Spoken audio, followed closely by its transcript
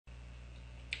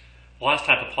The last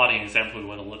type of plotting example we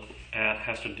want to look at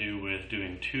has to do with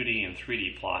doing 2D and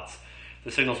 3D plots. The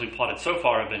signals we plotted so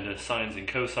far have been just sines and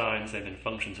cosines. They've been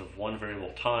functions of one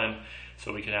variable time.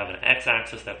 So we could have an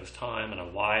x-axis that was time and a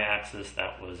y-axis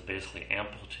that was basically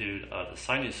amplitude of the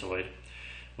sinusoid.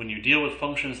 When you deal with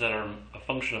functions that are a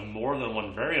function of more than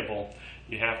one variable,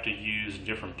 you have to use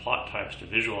different plot types to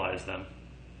visualize them.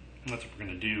 And that's what we're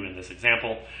going to do in this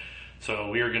example.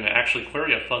 So we are going to actually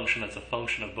query a function that's a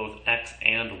function of both x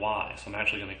and y. So I'm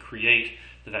actually going to create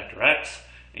the vector x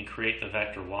and create the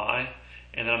vector y.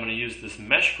 And then I'm going to use this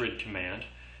mesh grid command.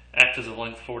 X is of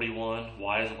length 41,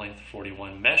 y is of length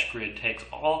 41. Mesh grid takes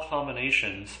all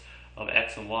combinations of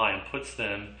x and y and puts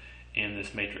them in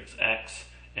this matrix x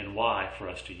and y for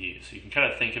us to use. So you can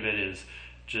kind of think of it as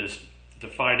just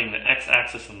defining the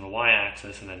x-axis and the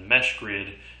y-axis, and then mesh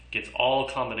grid gets all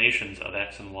combinations of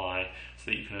x and y so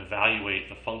that you can evaluate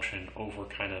the function over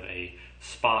kind of a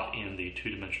spot in the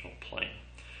two-dimensional plane.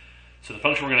 So the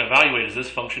function we're going to evaluate is this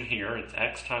function here. It's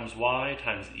x times y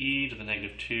times e to the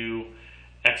negative 2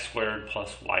 x squared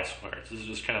plus y squared. So this is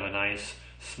just kind of a nice,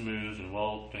 smooth, and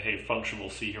well-behaved function we'll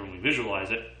see here when we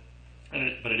visualize it.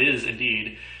 But it is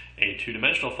indeed a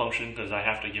two-dimensional function because I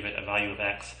have to give it a value of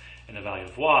x and a value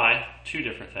of y, two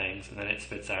different things, and then it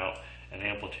spits out an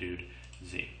amplitude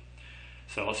z.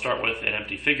 So let's start with an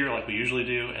empty figure like we usually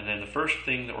do, and then the first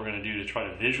thing that we're going to do to try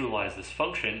to visualize this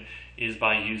function is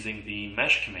by using the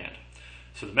mesh command.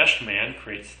 So the mesh command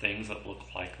creates things that look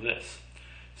like this.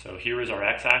 So here is our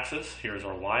x-axis, here is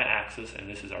our y-axis, and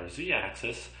this is our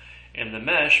z-axis, and the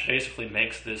mesh basically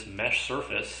makes this mesh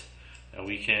surface that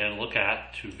we can look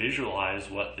at to visualize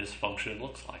what this function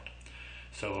looks like.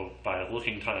 So by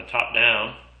looking kind of top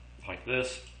down like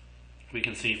this, we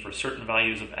can see for certain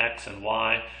values of x and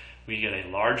y, we get a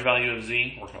large value of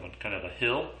z, we're on kind of a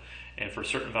hill, and for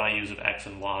certain values of x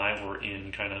and y, we're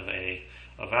in kind of a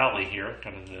valley here,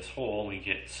 kind of in this hole, we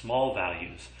get small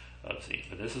values of z.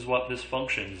 But this is what this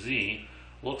function z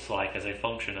looks like as a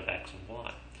function of x and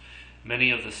y.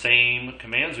 Many of the same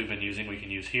commands we've been using we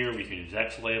can use here. We can use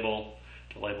x label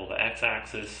to label the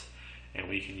x-axis, and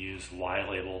we can use y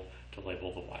label to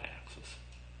label the y-axis.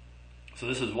 So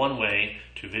this is one way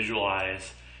to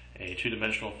visualize a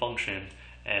two-dimensional function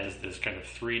as this kind of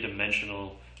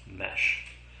three-dimensional mesh.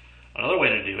 Another way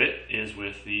to do it is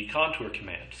with the contour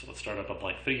command. So let's start up a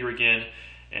blank figure again,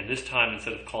 and this time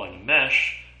instead of calling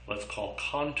mesh, let's call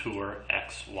contour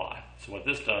xy. So what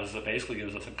this does is it basically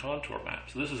gives us a contour map.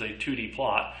 So this is a 2D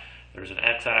plot. There's an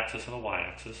x-axis and a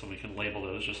y-axis, and we can label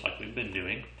those just like we've been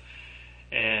doing.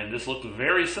 And this looks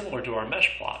very similar to our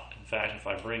mesh plot. In fact, if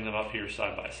I bring them up here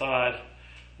side by side,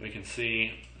 we can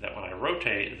see that when I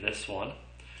rotate this one,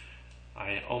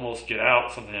 I almost get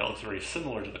out something that looks very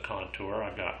similar to the contour.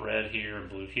 I've got red here and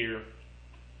blue here.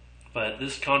 But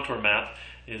this contour map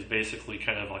is basically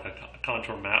kind of like a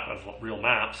contour map of real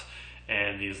maps,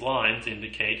 and these lines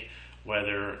indicate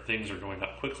whether things are going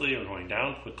up quickly or going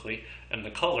down quickly, and the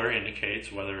color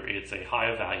indicates whether it's a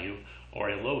high value or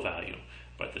a low value.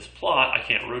 But this plot, I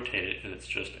can't rotate it because it's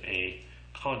just a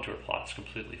contour plot. It's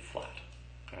completely flat.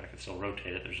 Okay, I can still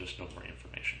rotate it, there's just no more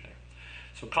information there.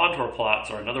 So contour plots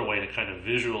are another way to kind of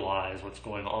visualize what's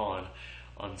going on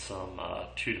some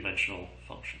two-dimensional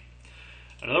function.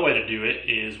 Another way to do it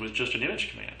is with just an image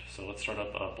command. So let's start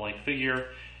up a blank figure,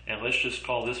 and let's just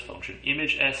call this function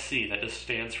imagesc. That just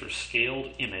stands for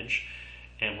scaled image,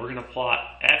 and we're going to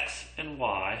plot x and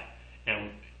y,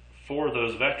 and for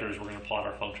those vectors we're going to plot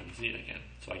our function z again.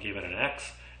 So I gave it an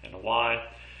x and a y.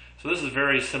 So this is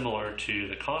very similar to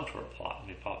the contour plot. Let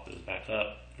me pop those back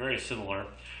up. Very similar.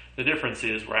 The difference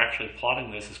is we're actually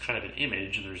plotting this as kind of an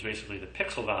image, and there's basically the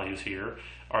pixel values here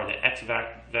are the x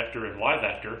vector and y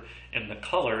vector, and the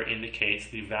color indicates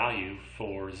the value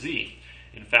for z.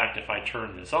 In fact, if I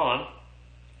turn this on,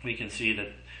 we can see that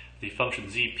the function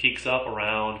z peaks up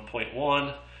around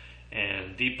 0.1,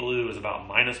 and deep blue is about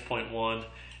minus 0.1,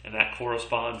 and that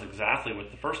corresponds exactly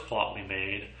with the first plot we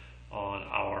made on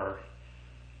our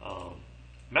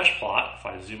mesh plot. If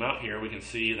I zoom out here, we can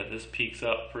see that this peaks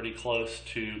up pretty close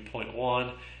to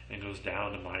 0.1 and goes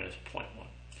down to minus 0.1.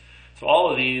 So all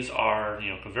of these are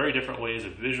very different ways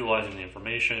of visualizing the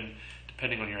information.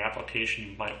 Depending on your application,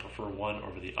 you might prefer one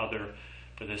over the other,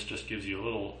 but this just gives you a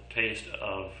little taste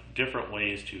of different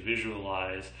ways to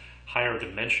visualize higher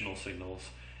dimensional signals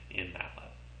in Matlab.